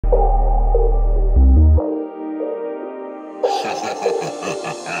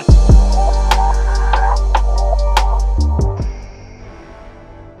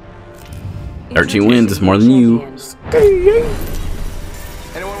Thirteen wins is more than you.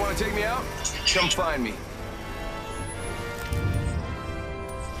 Anyone want to take me out? Come find me.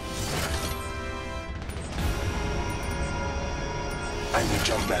 I'm the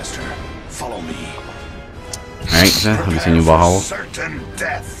jump master. Follow me. Alright, have you seen you Valhalla? Certain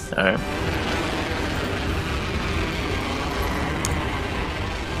death. Alright.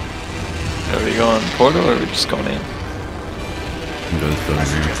 Are we going portal or are we just going in?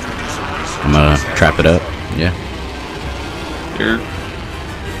 I'm gonna trap it up. Yeah. Here.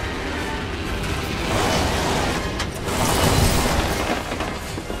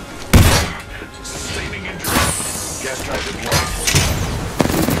 Sustaining injury. Gas drive deployed.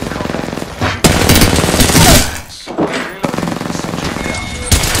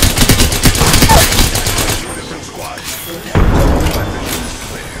 Different squads.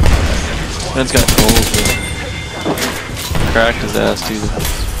 Man's got gold. Cracked his ass too.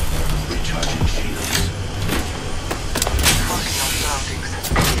 Recharging shields.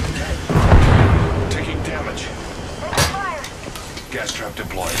 Taking damage. Gas trap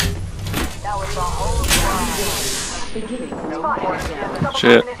deployed.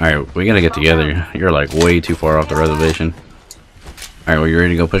 Shit. Alright, we gotta get together. You're like way too far off the reservation. Alright, well, you ready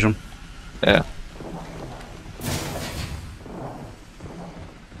to go push them? Yeah.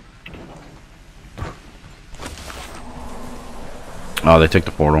 Oh, they took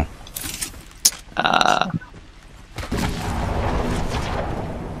the portal.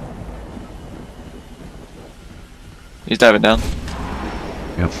 He's diving down.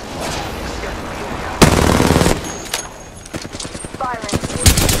 Yep.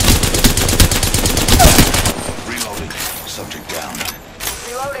 Reloading. Subject down.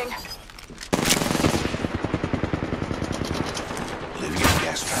 Reloading. Leaving a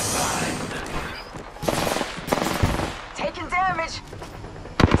gas trap behind. Taking damage.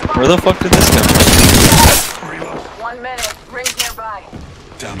 Where the fuck did this come from? Reload. 1 minute. Rings nearby.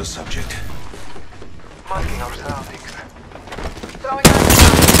 Down to subject. Marking our surroundings. Throwing out.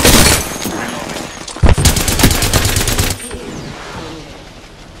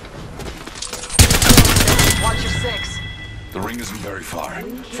 Watch your 6. The ring isn't very far.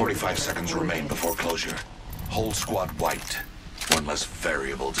 45 seconds remain before closure. Whole squad wiped. One less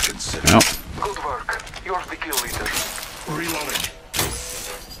variable to consider. Nope. Good work. You're the kill leader. Reloading.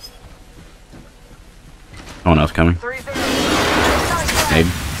 No one else coming. 3-0. Maybe.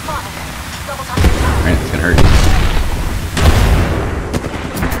 Spotted. Double time. Alright, it's gonna hurt.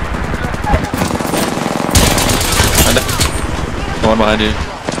 One behind you. Yeah.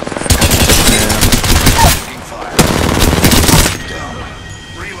 Taking fire. Down.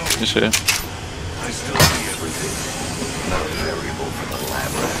 Reloading. You should. I still see everything. Not a variable for the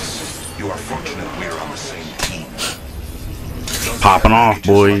lab rats. You are fortunate we're on the same team. Popping off,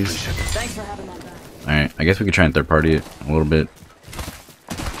 boys. Thanks for having my back. Alright, I guess we could try and third party it a little bit.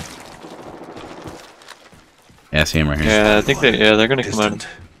 Yeah, I see him right here. Yeah, I think they're gonna come out.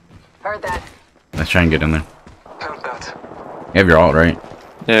 Heard that. Let's try and get in there. Heard that. You have your ult, right?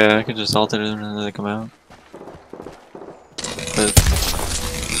 Yeah, I could just alt it and then they come out. But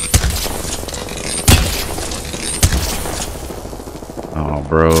Oh,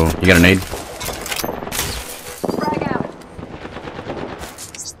 bro. You got a nade? Frag out.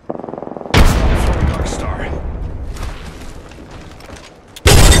 Dark Star.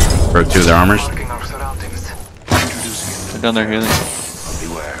 Broke 2 of their armors. Marking our surroundings. Introducing they're down there healing.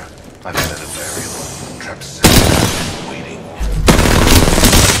 Beware. I've added a variable. Trap set. Waiting.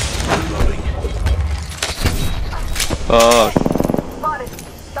 Reloading. Fuck. Spotted.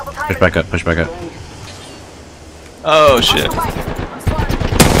 Double time. Push back up, push back up. Oh shit.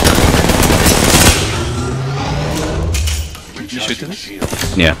 You shoot this?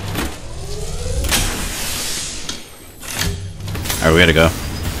 Shields. Yeah. Alright, we gotta go.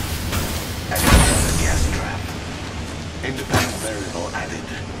 Gas trap. Independent variable added.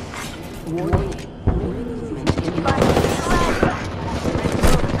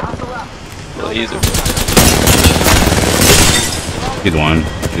 Really easy. He's one.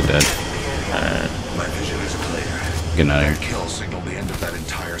 He's dead. My vision is clear. Getting out of here. Kill signal the end of that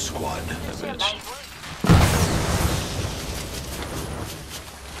entire squad. Bitch.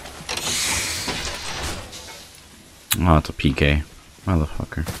 Oh, it's a PK.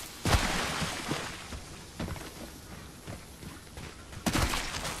 Motherfucker.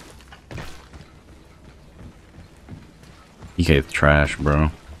 PK is trash, bro.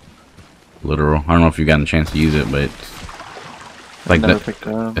 Literal. I don't know if you've gotten a chance to use it, but like Never the, picked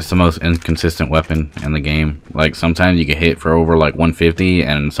it up. it's the most inconsistent weapon in the game. Like sometimes you get hit for over like 150,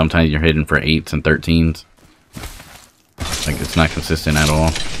 and sometimes you're hitting for 8s and 13s. Like it's not consistent at all.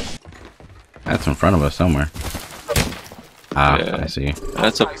 That's in front of us somewhere. Ah, Yeah. I see.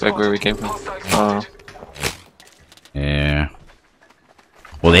 That's up back where we came from. Oh, Yeah.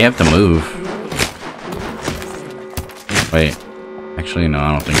 Well, they have to move. Wait. Actually, no,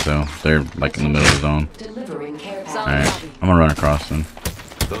 I don't think so. They're like in the middle of the zone. Delivering care Alright, I'm gonna run across them.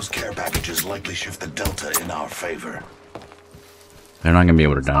 Those care packages likely shift the delta in our favor. They're not gonna be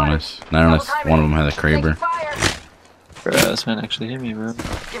able to down us. Not unless one of them has a Kraber. bruh, this man actually hit me, bro.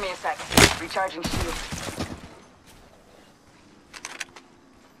 Give me a second. Recharging shield.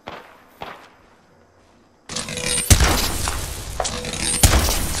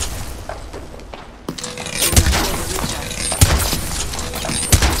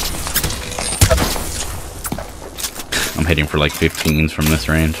 I'm hitting for like 15s from this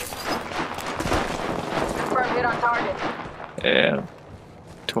range. Confirmed hit on target. Yeah.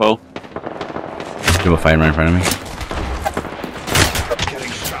 12. Do a fight right in front of me.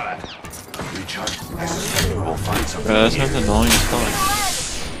 Getting shot at. Recharge. I suspect we will find something. Bruh, this man's here. annoying as fuck.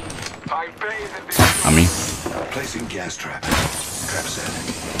 I bathe in this. On me. Placing gas trap. Trap set.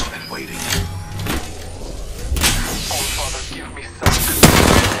 And waiting. Oh, Father, give me something.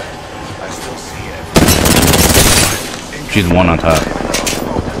 I still see it. She's one on top.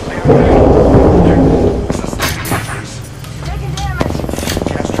 Taking damage.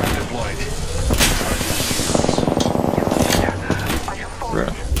 Gas trap deployed. I have fallen. Bruh.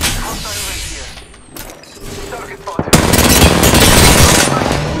 Hostile right here. Target spotted.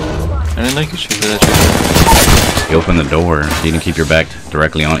 I didn't like you shoot for that shit. You open the door. So you can keep your back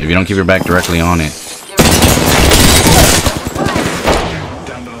directly on it. If you don't keep your back directly on it,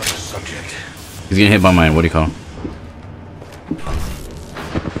 Down to another subject. he's getting hit by my, what do you call him?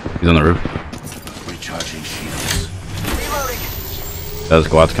 He's on the roof. Recharging shields. Reloading. The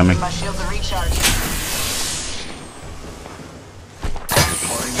squad's coming. My shields are recharged.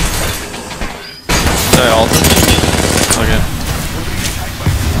 Deploying. Did I ult him? Okay.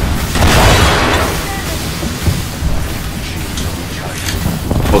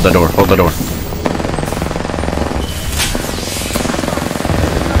 Hold that door. Hold the door.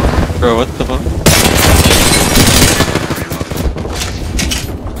 Bro, what the fuck?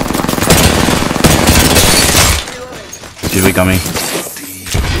 She's weak on me.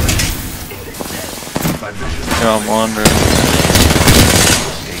 Yeah, I'm wandering.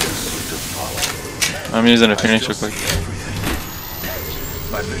 I'm using a Phoenix real quick.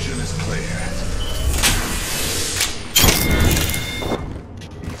 My vision is clear.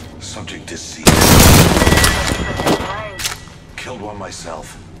 Subject is seized. Range. Killed one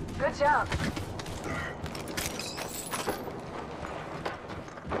myself. Good job.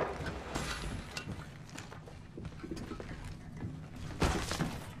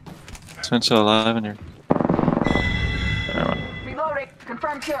 This man's still alive in here. Alright. Reloading.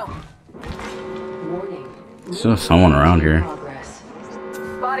 Confirmed kill. Warning. Still someone around here. Progress.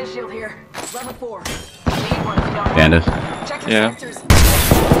 Body shield here. Level 4. Need one if you don't Bandit. mind. Check the Yeah. sectors.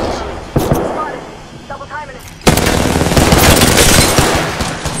 Spotted. Double timing it.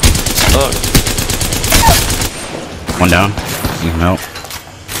 Fuck. One down. Need some help.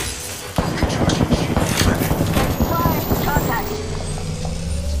 Contact.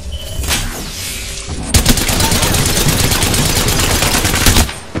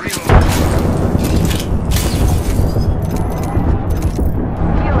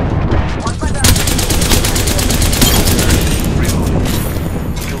 Healing. Watch my back.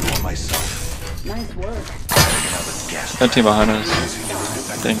 Killed one myself. Nice work. Another gas That team behind us.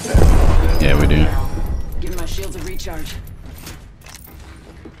 I think. Yeah, we do. Give my shields a recharge.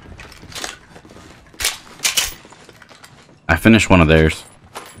 I finished one of theirs.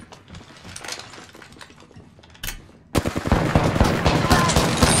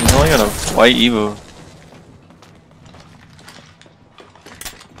 He's only got a white Evo.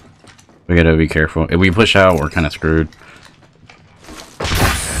 We gotta be careful. If we push out, we're kind of screwed.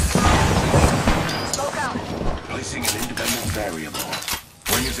 Smoke out. Placing an independent variable.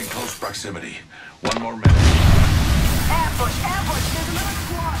 Ring is in close proximity. One more minute. Ambush. Ambush. There's another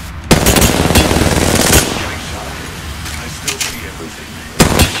squad. Getting shot. I still see everything.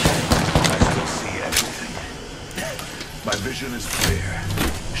 I still see everything. My vision is clear.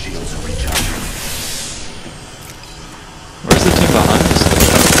 Shields are recharging. Where's the team behind us?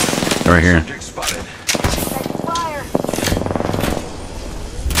 They're right here. Subject spotted. Taking fire.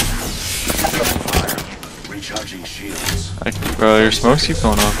 Fire. Recharging shields. Bro, your smokes keep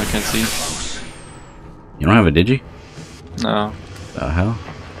going off. I can't see. Close. You don't have a digi? No. The hell?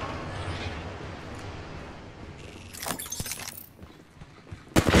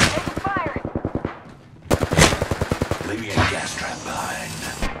 Taking fire. Leaving a gas trap behind.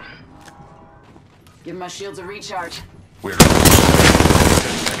 Give my shields a recharge. We're 10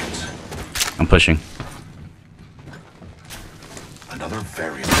 seconds. I'm pushing. Another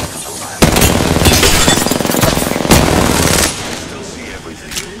variant of the collapse. Still see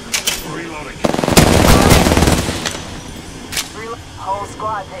everything. Reloading. Whole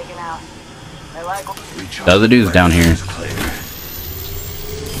squad taken out. I like. Recharge. The other dude's down here. My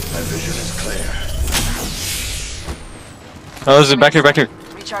vision is clear. Oh, is it back here? Back here.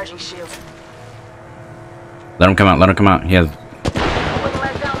 Recharging shield. Let him come out. Let him come out. He has. Wouldn't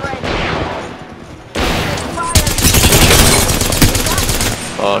let down range.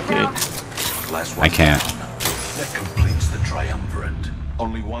 Fuck it. Last I one can't. down. That completes the triumvirate.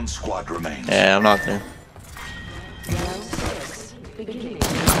 Only one squad remains. Yeah, I'm not there.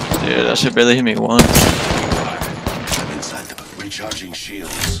 Dude, that shit barely hit me once. I'm inside the recharging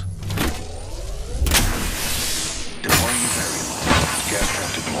shields. Deploying variable. Gas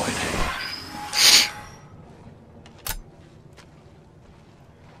trap deployed.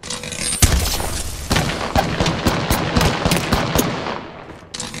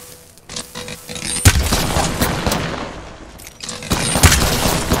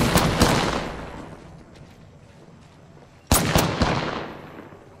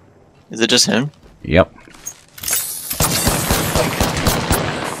 Is it just him? Yep.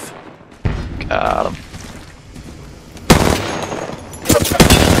 Got him.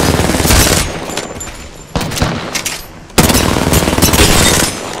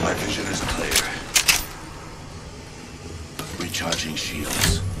 My vision is clear. Recharging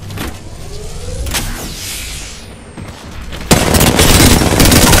shields.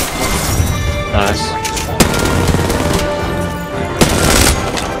 Nice.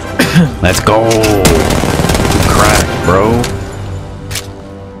 Let's go. Crack, bro.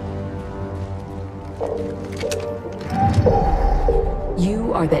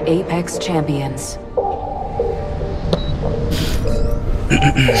 You are the Apex champions.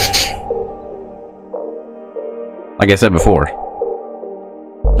 Like I said before,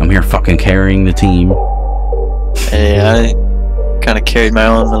 I'm here fucking carrying the team. Hey, I kind of carried my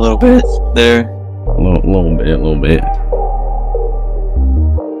own a little bit there. A little bit.